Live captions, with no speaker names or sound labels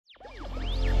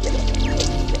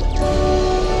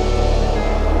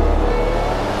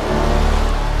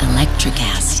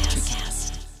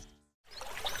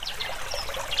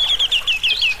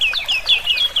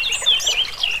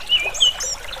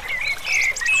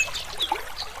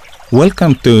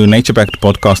Welcome to Nature-Backed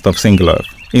podcast of Single Earth.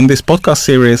 In this podcast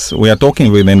series, we are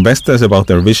talking with investors about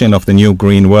their vision of the new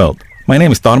green world. My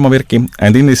name is Tarmo Virki,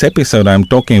 and in this episode I'm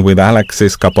talking with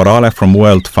Alexis Caporale from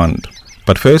World Fund.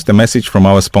 But first, a message from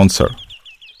our sponsor.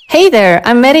 Hey there,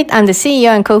 I'm Merit. I'm the CEO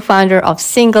and co-founder of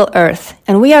Single Earth,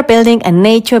 and we are building a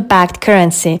nature-backed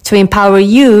currency to empower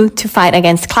you to fight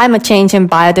against climate change and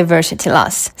biodiversity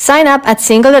loss. Sign up at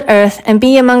Single.Earth and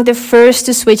be among the first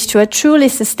to switch to a truly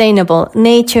sustainable,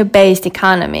 nature-based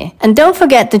economy. And don't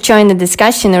forget to join the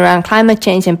discussion around climate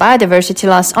change and biodiversity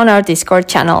loss on our Discord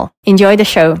channel. Enjoy the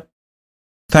show.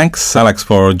 Thanks, Alex,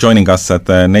 for joining us at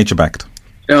Nature-Backed.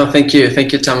 No, thank you.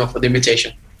 Thank you, Tamo, for the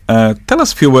invitation. Tell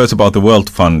us a few words about the World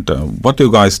Fund. What do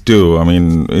you guys do? I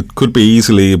mean, it could be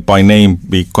easily by name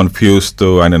be confused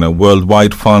to,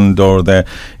 Worldwide Fund or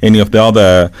any of the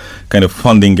other kind of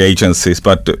funding agencies,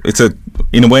 but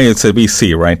in a way it's a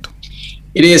VC, right?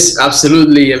 It is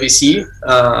absolutely a VC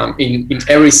in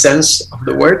every sense of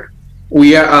the word.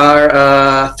 We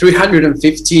are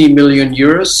 350 million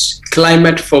euros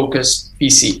climate-focused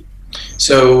VC.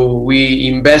 So we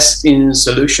invest in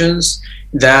solutions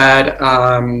that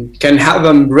can have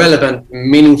a relevant,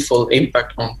 meaningful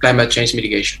impact on climate change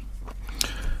mitigation.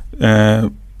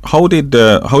 How did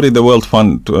the World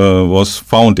Fund was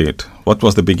founded? What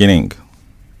was the beginning?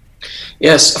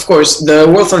 Yes, of course. The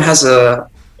World Fund has a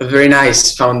very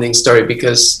nice founding story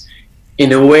because,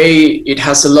 in a way, it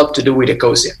has a lot to do with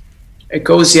Ecosia.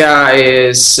 Ecosia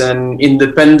is an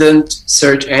independent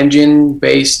search engine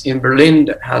based in Berlin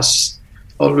that has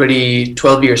already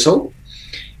 12 years old.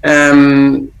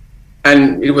 And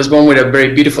it was born with a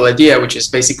very beautiful idea, which is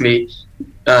basically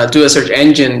do a search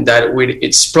engine that with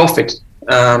its profit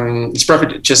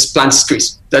just plants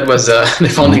trees. That was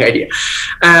the founding idea.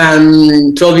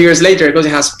 And 12 years later, Ecosia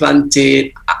has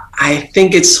planted, I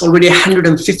think it's already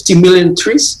 150 million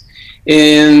trees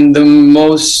in the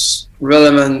most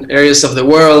relevant areas of the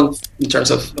world in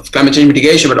terms of climate change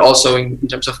mitigation, but also in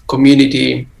terms of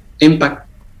community impact.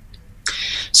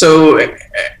 So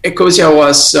Ecosia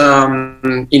was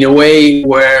in a way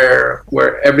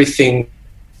where everything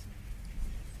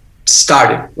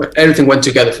started, where everything went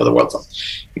together for the World Fund,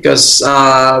 because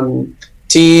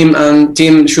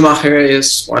Tim Schumacher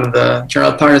is one of the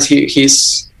general partners.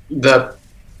 He's the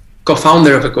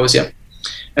co-founder of Ecosia,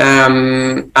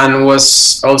 and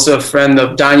was also a friend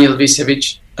of Daniel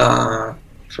Visevich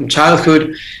from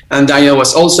childhood, and Daniel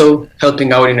was also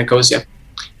helping out in Ecosia.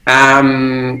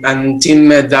 And Tim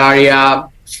met Daria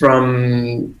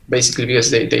from basically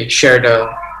because they shared a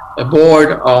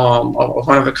board of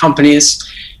one of the companies,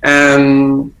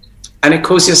 and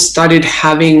Ecosia started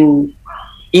having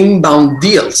inbound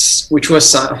deals, which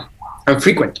was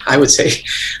infrequent, I would say,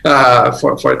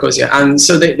 for Ecosia. And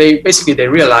so they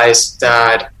realized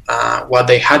that what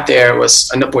they had there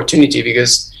was an opportunity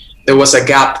because there was a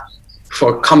gap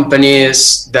for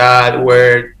companies that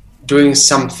were doing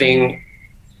something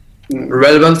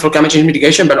relevant for climate change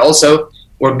mitigation, but also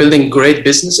were building great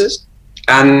businesses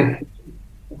and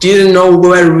didn't know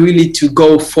where really to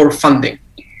go for funding.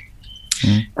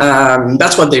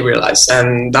 That's what they realized,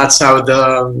 and that's how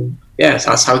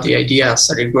the idea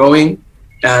started growing.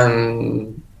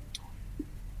 And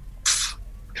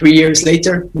 3 years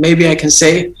later, maybe I can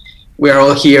say, we are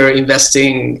all here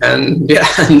investing and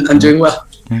doing well.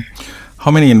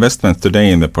 How many investments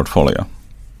today in the portfolio?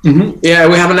 Mm-hmm. Yeah,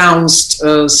 we have announced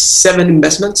 7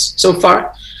 investments so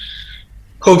far.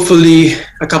 Hopefully,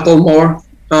 a couple more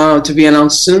to be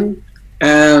announced soon.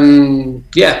 And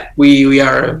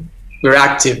we're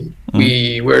active.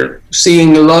 We're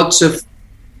seeing lots of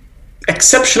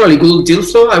exceptionally good deal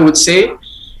flow, I would say.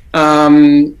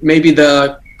 Maybe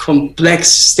the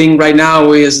complex thing right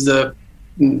now is the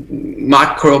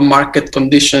macro market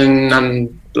condition,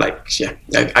 and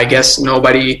I guess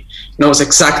nobody knows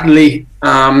exactly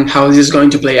how this is going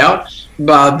to play out,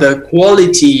 but the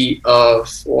quality of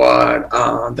what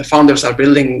the founders are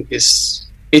building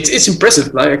it's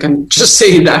impressive. Like, I can just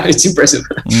say that it's impressive.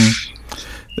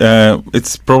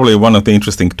 It's probably one of the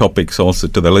interesting topics also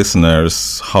to the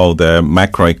listeners, how the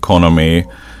macroeconomy,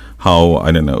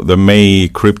 the May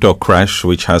crypto crash,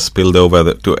 which has spilled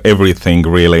over to everything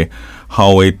really,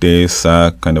 how it is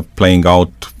kind of playing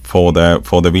out for the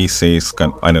VCs,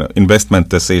 investment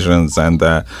decisions and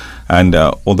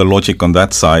all the logic on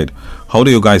that side. How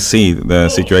do you guys see the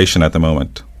situation at the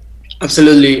moment?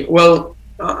 Absolutely. Well,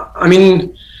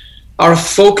 our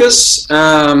focus,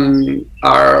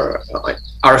 our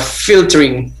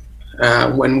filtering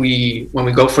when we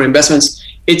go for investments,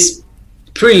 it's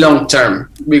pretty long term,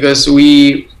 because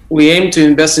we aim to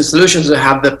invest in solutions that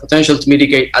have the potential to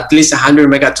mitigate at least 100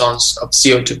 megatons of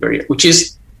CO2 per year, which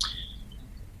is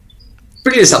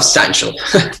pretty substantial,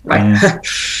 right?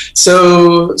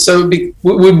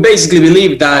 We basically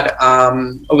believe that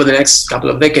over the next couple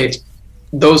of decades,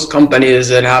 those companies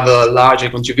that have a larger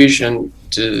contribution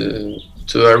to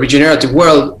a regenerative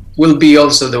world will be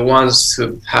also the ones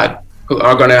who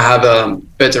are going to have a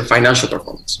better financial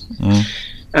performance.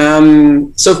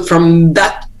 So from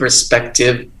that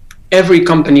perspective, every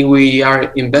company we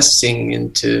are investing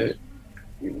into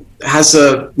has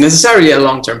necessarily a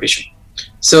long-term vision.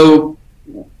 So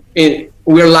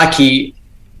we're lucky,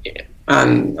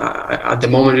 and at the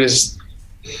moment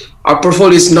our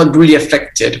portfolio is not really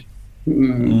affected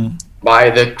by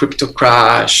the crypto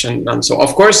crash, and so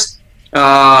of course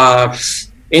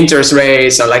interest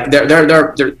rates are like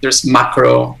there's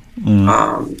macro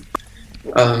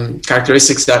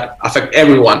characteristics that affect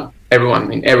everyone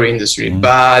in every industry,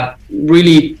 but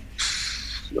really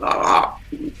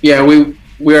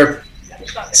we're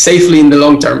safely in the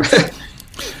long term.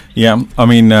 Yeah, I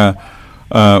mean,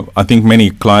 I think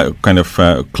many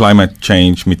climate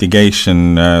change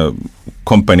mitigation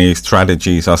company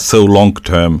strategies are so long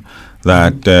term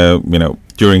that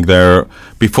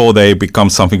before they become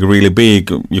something really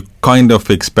big, you kind of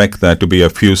expect there to be a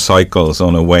few cycles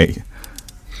on a way.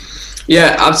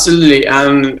 Yeah, absolutely,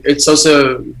 and it's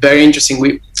also very interesting.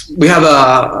 We have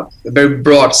a very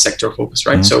broad sector focus,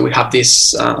 right? So we have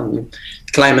this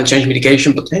climate change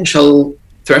mitigation potential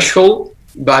threshold,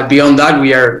 but beyond that,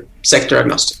 we are sector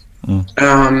agnostic.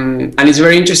 And it's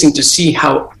very interesting to see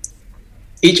how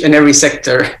each and every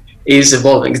sector is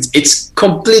evolving. It's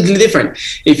completely different.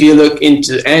 If you look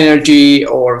into energy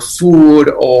or food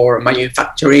or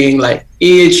manufacturing, like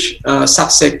each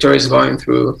subsector is going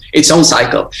through its own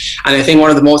cycle. And I think one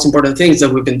of the most important things that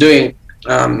we've been doing,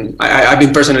 I've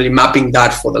been personally mapping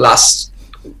that for the last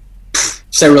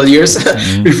several years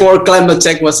before climate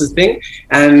tech was a thing,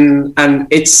 and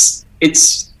it's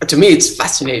to me it's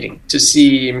fascinating to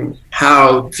see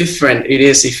how different it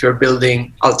is if you're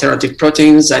building alternative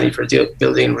proteins, and if you're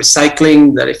building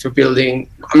recycling, that if you're building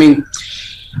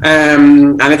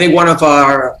and I think one of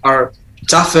our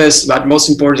toughest but most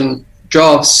important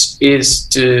jobs is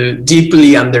to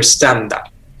deeply understand that,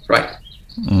 right?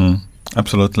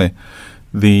 Absolutely.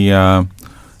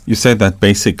 You said that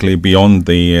basically beyond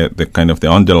the kind of the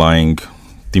underlying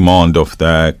demand of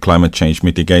the climate change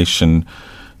mitigation,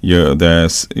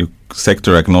 there's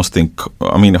sector agnostic.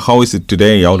 I mean, how is it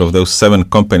today? Out of those 7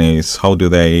 companies, how do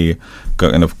they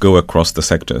kind of go across the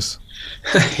sectors?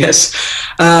 Yes.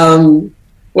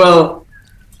 Well,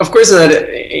 of course,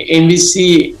 in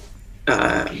VC,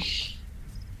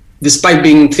 despite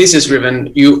being thesis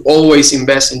driven, you always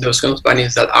invest in those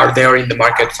companies that are there in the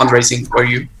market fundraising, where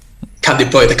you can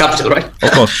deploy the capital, right?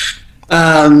 Of course.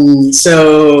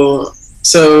 So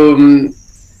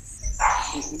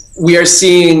we are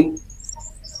seeing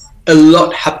a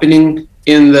lot happening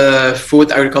in the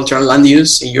food, agriculture, and land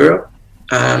use in Europe.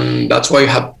 That's why you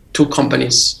have 2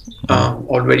 companies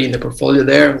already in the portfolio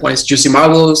there. One is Juicy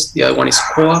Marbles, the other one is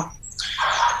Coa.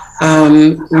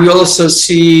 We also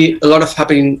see a lot of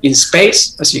happening in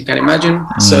space, as you can imagine.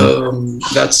 So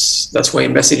that's why I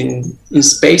invested in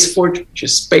Space Forge, which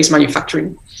is space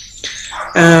manufacturing.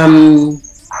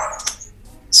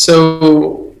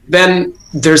 So then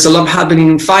there's a lot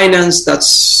happening in finance.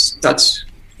 That's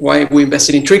why we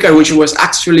invested in Tricar, which was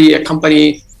actually a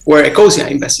company where Ecosia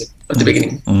invested at the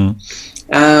beginning.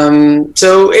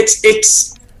 So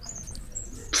it's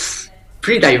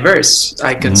pretty diverse,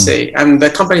 I can say. And the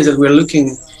companies that we're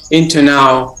looking into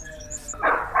now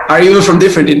are even from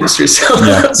different industries.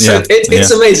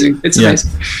 It's amazing. It's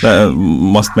amazing. That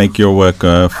must make your work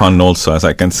fun also, as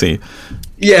I can see.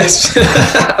 Yes,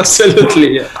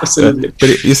 absolutely. Yeah, absolutely.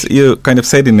 But you kind of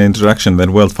said in the introduction that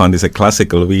World Fund is a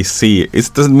classical VC.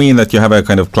 It doesn't mean that you have a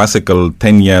kind of classical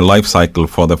 10-year life cycle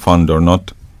for the fund, or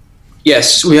not?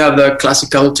 Yes, we have the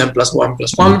classical 10 plus 1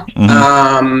 plus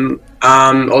 1.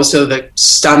 Also the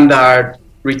standard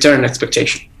return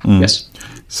expectation. Yes.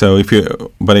 So if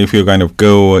you kind of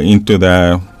go into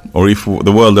if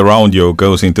the world around you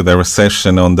goes into the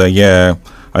recession on the year,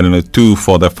 I don't know, 2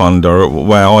 for the fund, or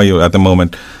where are you at the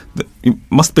moment? It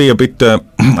must be a bit,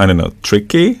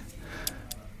 tricky.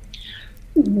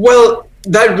 Well,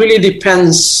 that really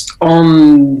depends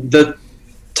on the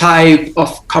type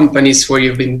of companies where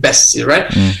you've invested,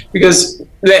 right? Because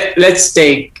let's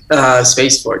take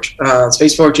Space Forge.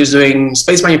 Space Forge is doing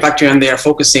space manufacturing, and they are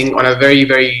focusing on a very,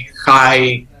 very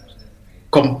high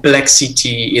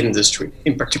complexity industry,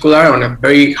 in particular on a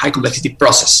very high complexity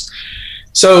process.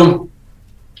 So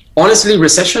honestly,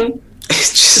 recession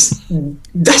just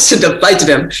doesn't apply to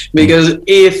them, because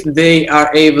if they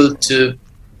are able to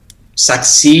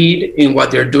succeed in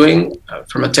what they're doing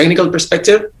from a technical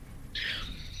perspective,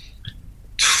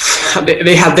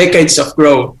 they have decades of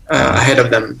growth ahead of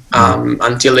them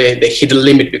until they hit the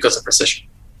limit because of recession.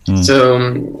 So,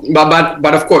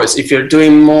 but of course, if you're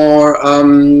doing more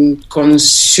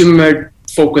consumer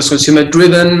focused, consumer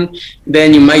driven,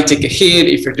 then you might take a hit.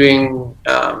 If you're doing,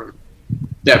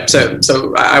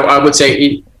 so I would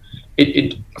say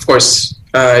it of course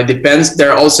it depends.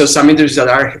 There are also some industries that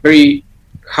are very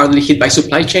hardly hit by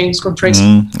supply chains constraints.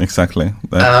 Exactly.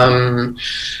 And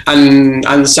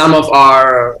some of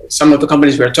the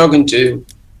companies we're talking to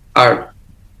are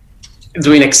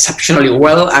doing exceptionally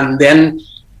well, and then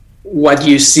what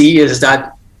you see is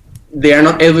that they are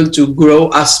not able to grow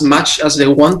as much as they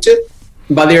want to,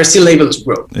 but they are still able to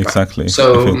grow. Exactly. Right?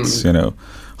 So if it's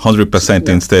 100%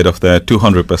 instead of the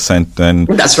 200%, then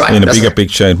that's right. In a bigger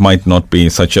picture, it might not be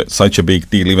such a big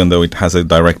deal, even though it has a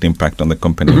direct impact on the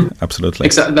company. Absolutely.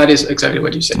 That is exactly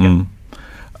what you said.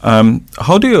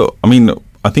 How do you? I mean,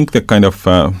 I think the kind of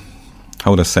how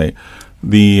would I say,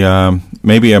 the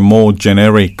maybe a more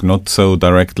generic, not so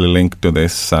directly linked to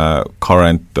this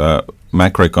current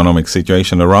macroeconomic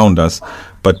situation around us,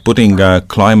 but putting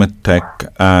climate tech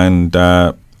and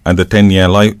the 10-year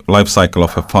life cycle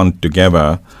of a fund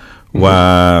together,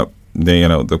 where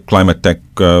the climate tech,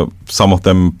 some of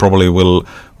them probably will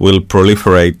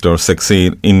proliferate or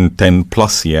succeed in 10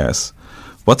 plus years.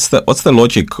 What's the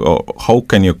logic, or how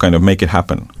can you kind of make it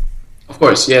happen? Of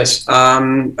course, yes,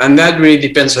 and that really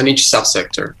depends on each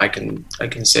subsector. I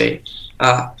can say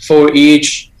for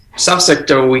each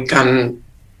subsector we can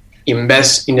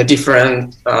invest in a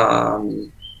different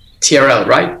TRL,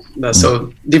 right?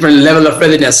 So different level of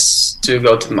readiness to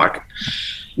go to the market.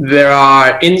 There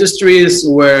are industries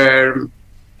where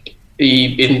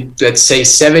in, let's say,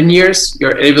 7 years,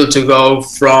 you're able to go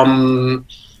from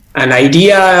an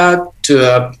idea to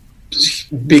a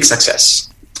big success.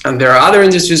 And there are other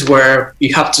industries where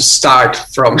you have to start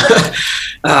from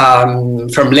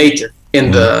later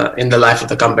in the life of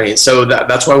the company. So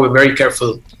that's why we're very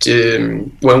careful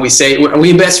when we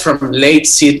invest from late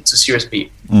seed to Series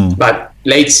B. But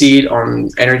late seed on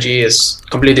energy is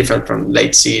completely different from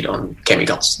late seed on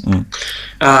chemicals.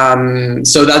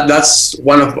 So that's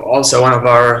one of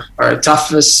our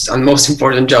toughest and most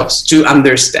important jobs, to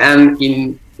understand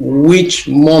in which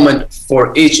moment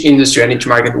for each industry and each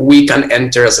market we can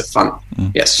enter as a fund.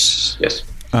 Yes.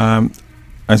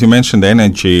 As you mentioned,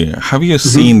 energy. Have you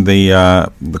seen the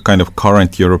kind of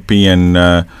current European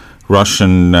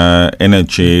Russian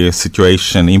energy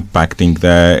situation impacting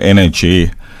the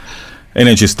energy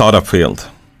startup field?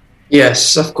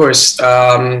 Yes, of course.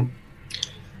 I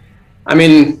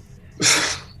mean,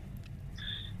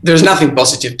 there's nothing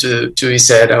positive to be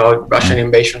said about Russian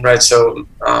invasion, right? So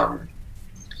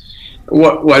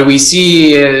what we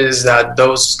see is that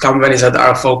those companies that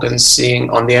are focusing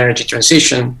on the energy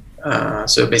transition,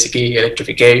 so basically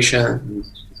electrification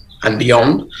and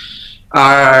beyond,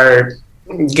 are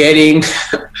getting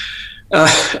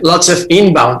lots of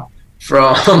inbound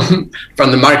from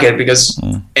the market, because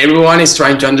everyone is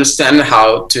trying to understand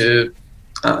how to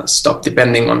stop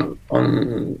depending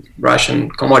on Russian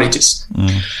commodities.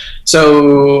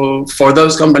 So for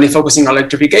those companies focusing on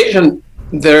electrification,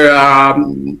 there are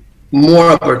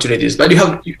more opportunities, but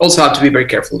you also have to be very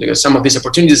careful, because some of these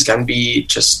opportunities can be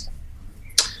just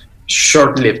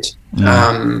short-lived.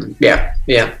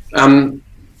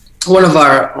 One of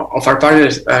our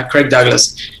partners, Craig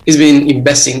Douglas, he's been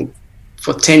investing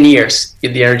for 10 years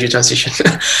in the energy transition,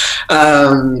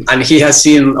 and he has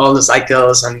seen all the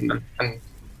cycles, and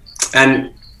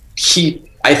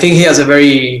I think he has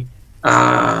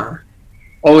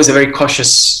always a very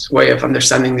cautious way of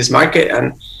understanding this market.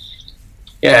 And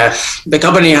the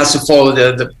company has to follow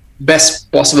the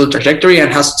best possible trajectory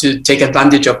and has to take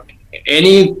advantage of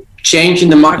any change in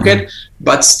the market,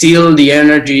 but still the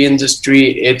energy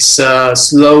industry, it's a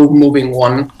slow moving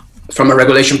one from a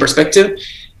regulation perspective,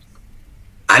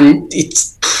 and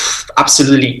it's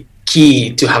absolutely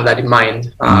key to have that in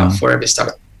mind for every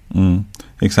startup.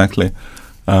 Exactly.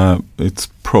 It's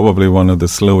probably one of the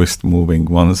slowest moving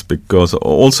ones, because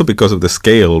of the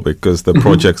scale, because the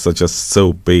projects are just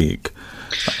so big.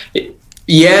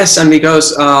 Yes, and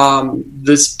because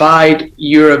despite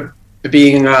Europe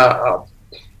being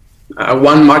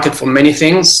one market for many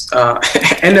things,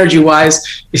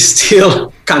 energy-wise, is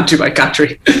still country by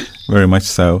country. Very much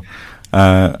so.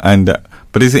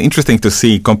 But it's interesting to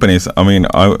see companies. I mean,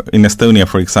 in Estonia,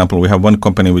 for example, we have one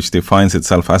company which defines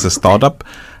itself as a startup,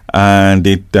 and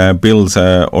it builds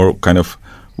or kind of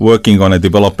working on a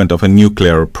development of a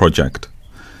nuclear project.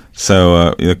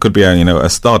 So it could be a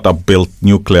startup built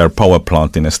nuclear power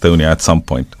plant in Estonia at some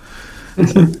point.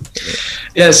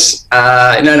 Yes.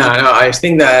 No. I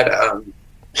think that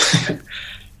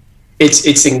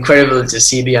it's incredible to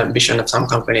see the ambition of some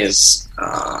companies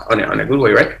on a good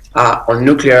way, right? On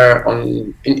nuclear,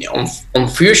 on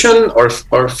fusion or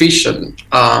fission.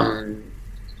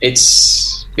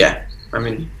 It's I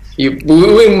mean,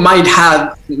 we might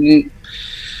have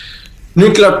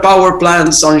nuclear power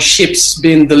plants on ships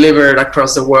being delivered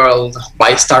across the world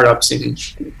by startups in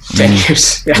 10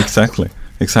 years. Yeah. Exactly.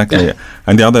 Yeah.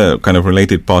 And the other kind of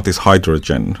related part is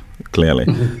hydrogen, clearly.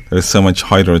 There is so much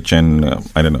hydrogen,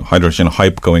 hydrogen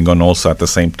hype going on also at the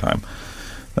same time.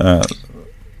 We're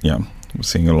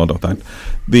seeing a lot of that.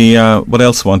 What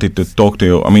else wanted to talk to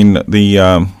you? I mean,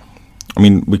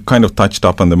 we kind of touched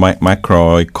up on the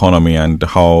macro economy and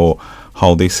how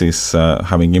this is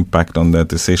having impact on the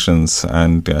decisions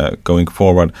and going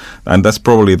forward. And that's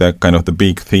probably the kind of the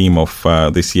big theme of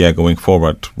this year going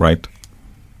forward, right?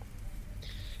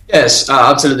 Yes,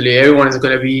 absolutely. Everyone is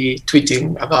going to be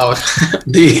tweeting about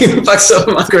the impacts of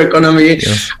macroeconomy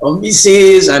on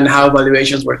VCs and how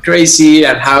valuations were crazy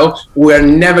and how we're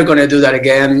never going to do that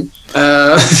again.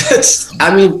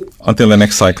 Until the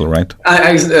next cycle, right?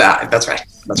 That's right.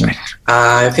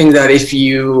 I think that if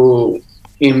you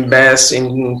invest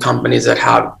in companies that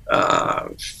have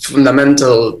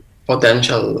fundamental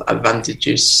potential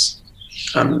advantages,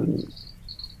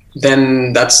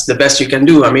 then that's the best you can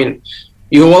do. I mean,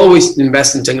 you always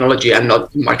invest in technology and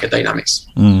not market dynamics.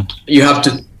 You have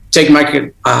to take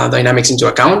market dynamics into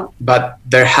account, but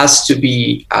there has to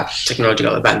be a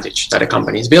technological advantage that a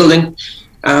company is building.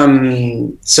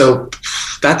 So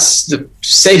that's the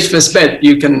safest bet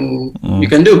you can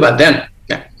do. But then,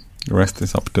 the rest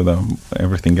is up to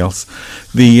everything else.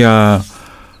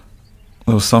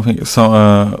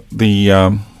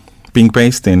 Being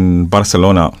based in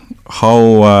Barcelona,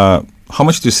 how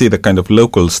much do you see the kind of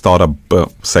local startup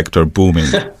sector booming?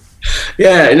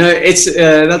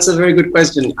 That's a very good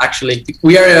question. Actually,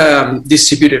 we are a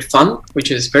distributed fund,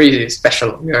 which is very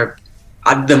special. We are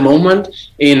at the moment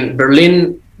in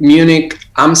Berlin, Munich,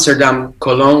 Amsterdam,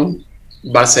 Cologne,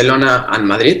 Barcelona, and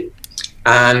Madrid,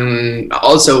 and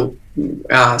also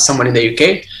someone in the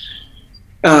UK.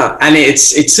 And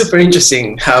it's super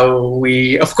interesting how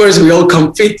we all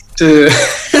compete to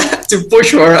to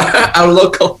push for our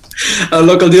local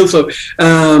deal flow.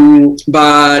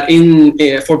 But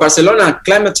for Barcelona,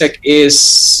 climate tech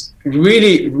is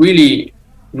really, really,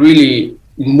 really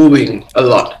moving a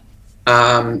lot.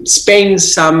 Spain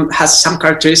has some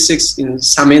characteristics in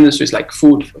some industries like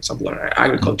food, for example, or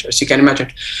agriculture, as you can imagine,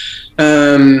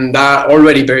 that are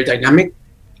already very dynamic.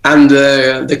 And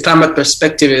the climate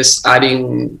perspective is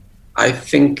adding, I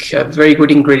think, a very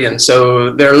good ingredient.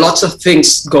 So there are lots of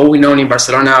things going on in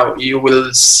Barcelona. You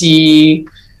will see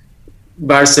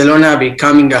Barcelona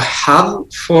becoming a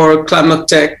hub for climate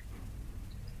tech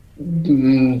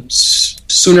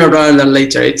sooner rather than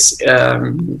later.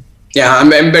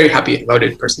 I'm very happy about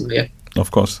it personally. Yeah. Of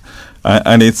course.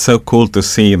 And it's so cool to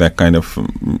see that kind of,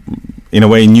 in a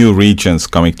way, new regions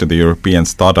coming to the European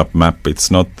startup map.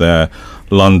 It's not the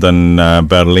London,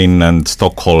 Berlin, and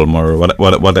Stockholm, or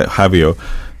what have you.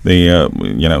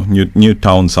 New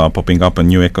towns are popping up and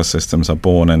new ecosystems are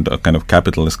born, and a kind of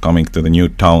capital is coming to the new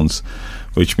towns,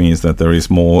 which means that there is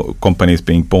more companies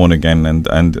being born again,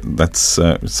 and that's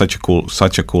such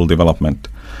a cool development.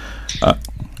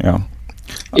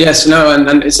 Yes, no,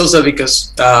 and it's also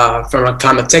because from a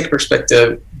climate tech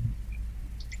perspective,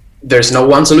 there's no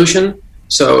one solution.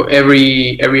 So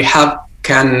every hub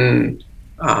can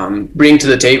bring to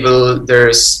the table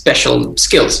their special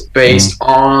skills based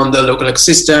on the local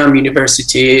ecosystem,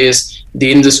 universities,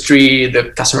 the industry,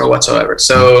 the customer, whatsoever.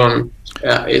 So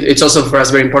it's also for us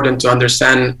very important to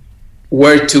understand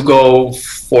where to go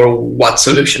for what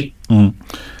solution.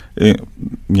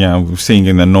 We're seeing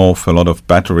in the north a lot of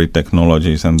battery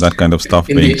technologies and that kind of stuff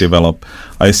Indeed. being developed.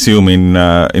 I assume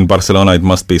in Barcelona it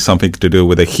must be something to do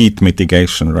with the heat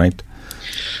mitigation, right?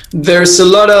 There's a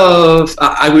lot of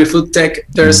agri-food tech.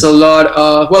 There's a lot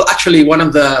of, actually one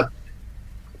of the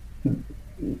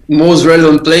most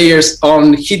relevant players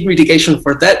on heat mitigation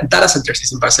for that data centers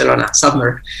is in Barcelona,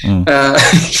 Submer.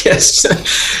 Yes.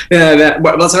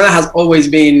 Barcelona has always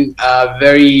been a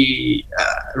very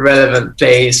relevant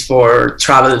place for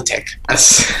travel tech,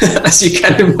 as you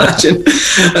can imagine.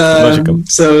 Logical.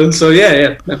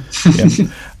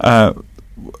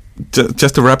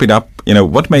 Just to wrap it up,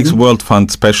 what makes World Fund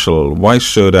special? Why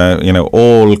should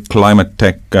all climate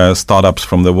tech startups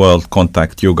from the world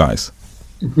contact you guys?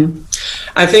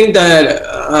 I think that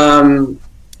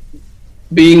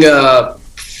being a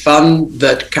fund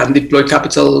that can deploy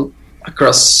capital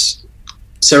across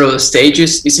several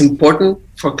stages is important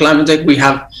for climate tech, we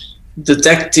have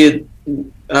detected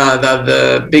that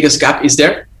the biggest gap is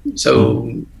there.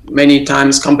 So many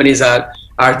times companies that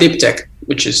are deep tech,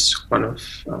 which is one of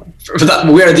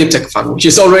we are a deep tech fund, which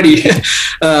is already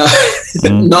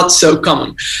not so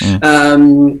common.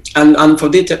 And for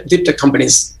deep tech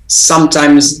companies,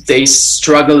 sometimes they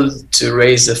struggle to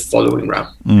raise the following round,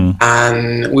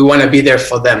 and we want to be there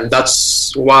for them.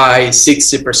 That's why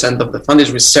 60% of the fund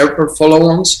is reserved for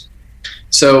follow-ons.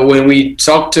 So when we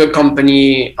talk to a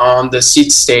company on the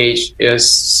seed stage,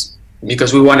 is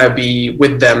because we want to be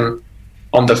with them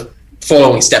on the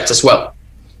following steps as well.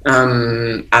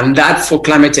 And that for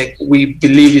climate tech, we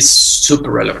believe is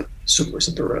super relevant,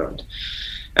 super relevant.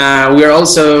 We are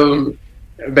also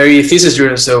very thesis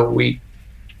driven, so we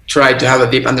try to have a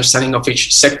deep understanding of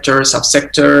each sector,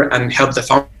 subsector, and help the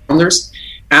founders.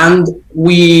 And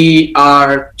we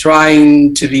are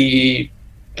trying to be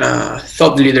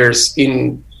thought leaders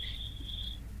in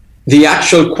the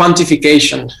actual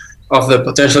quantification of the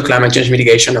potential climate change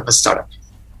mitigation of a startup.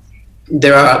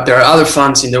 There are other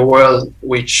funds in the world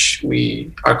which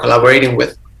we are collaborating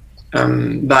with,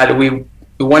 but we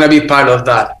want to be part of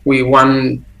that. We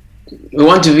want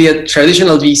to be a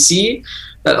traditional VC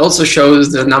that also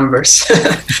shows the numbers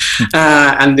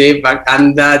and the impact,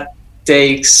 and that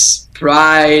takes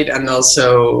pride and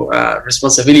also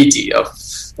responsibility of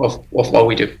what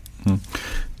we do.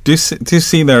 Do you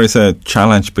see there is a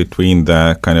challenge between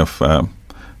the kind of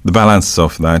the balance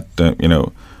of that,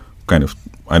 kind of,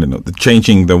 I don't know, the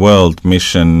changing the world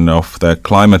mission of the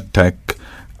climate tech,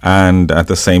 and at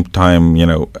the same time,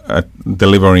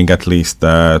 delivering at least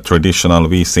the traditional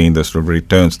VC industry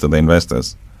returns to the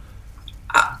investors?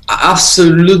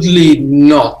 Absolutely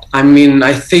not. I mean,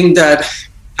 I think that,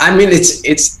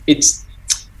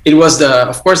 it was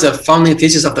of course the founding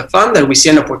thesis of the fund that we see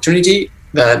an opportunity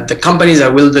that the companies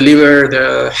that will deliver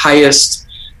the highest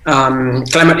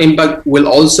climate impact will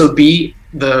also be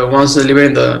the ones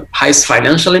delivering the highest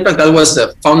financial impact. That was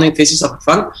the founding thesis of the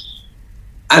fund.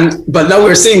 But now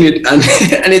we're seeing it, and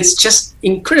it's just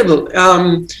incredible.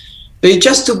 They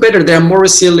just do better. They're more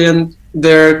resilient.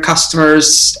 Their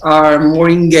customers are more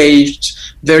engaged.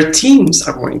 Their teams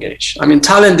are more engaged. I mean,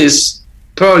 talent is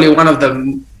probably one of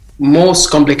the most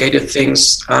complicated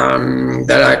things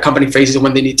that a company faces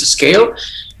when they need to scale.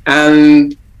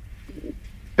 And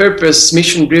purpose,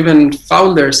 mission-driven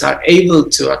founders are able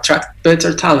to attract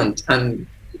better talent, and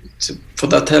for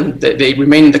that talent, they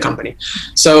remain in the company.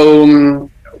 So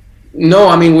no,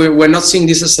 I mean, we're not seeing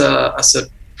this as a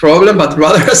problem, but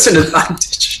rather as an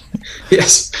advantage.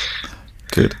 Yes.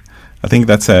 Good. I think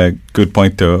that's a good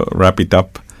point to wrap it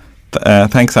up.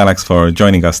 Thanks, Alex, for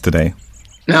joining us today.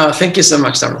 No, thank you so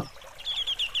much, Darryl.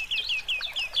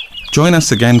 Join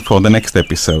us again for the next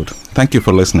episode. Thank you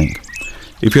for listening.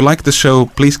 If you like the show,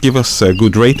 please give us a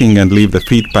good rating and leave the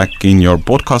feedback in your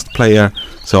podcast player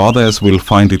so others will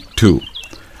find it too.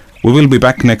 We will be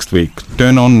back next week.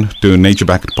 Turn on to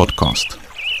Nature-Backed Podcast.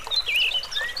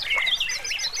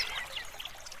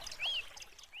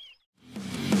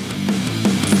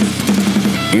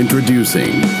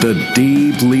 Introducing the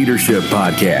Deep Leadership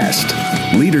Podcast.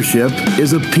 Leadership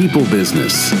is a people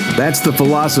business. That's the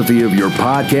philosophy of your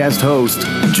podcast host,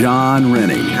 John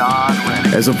Rennie.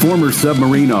 As a former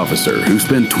submarine officer who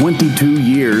spent 22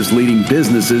 years leading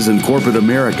businesses in corporate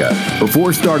America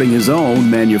before starting his own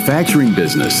manufacturing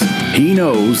business, he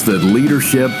knows that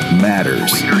leadership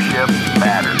matters.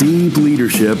 Deep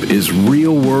Leadership is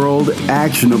real-world,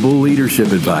 actionable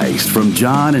leadership advice from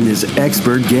John and his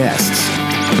expert guests.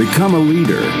 Become a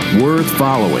leader worth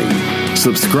following.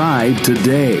 Subscribe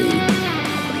today.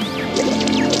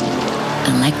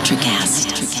 Electricast.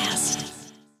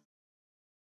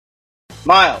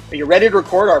 Miles, are you ready to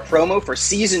record our promo for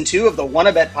Season 2 of the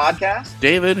Wanna-Bet podcast?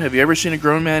 David, have you ever seen a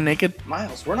grown man naked?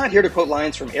 Miles, we're not here to quote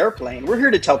lines from Airplane. We're here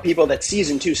to tell people that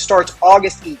Season 2 starts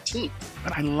August 18th.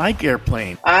 But I like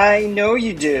Airplane. I know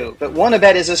you do, but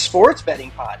Wanna-Bet is a sports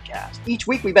betting podcast. Each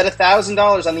week we bet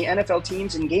 $1,000 on the NFL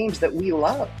teams and games that we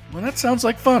love. Well, that sounds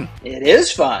like fun. It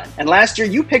is fun. And last year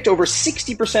you picked over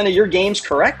 60% of your games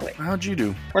correctly. How'd you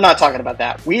do? We're not talking about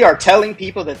that. We are telling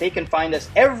people that they can find us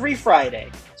every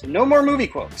Friday. So no more movie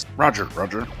quotes. Roger.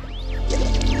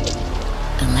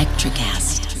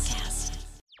 Electricast.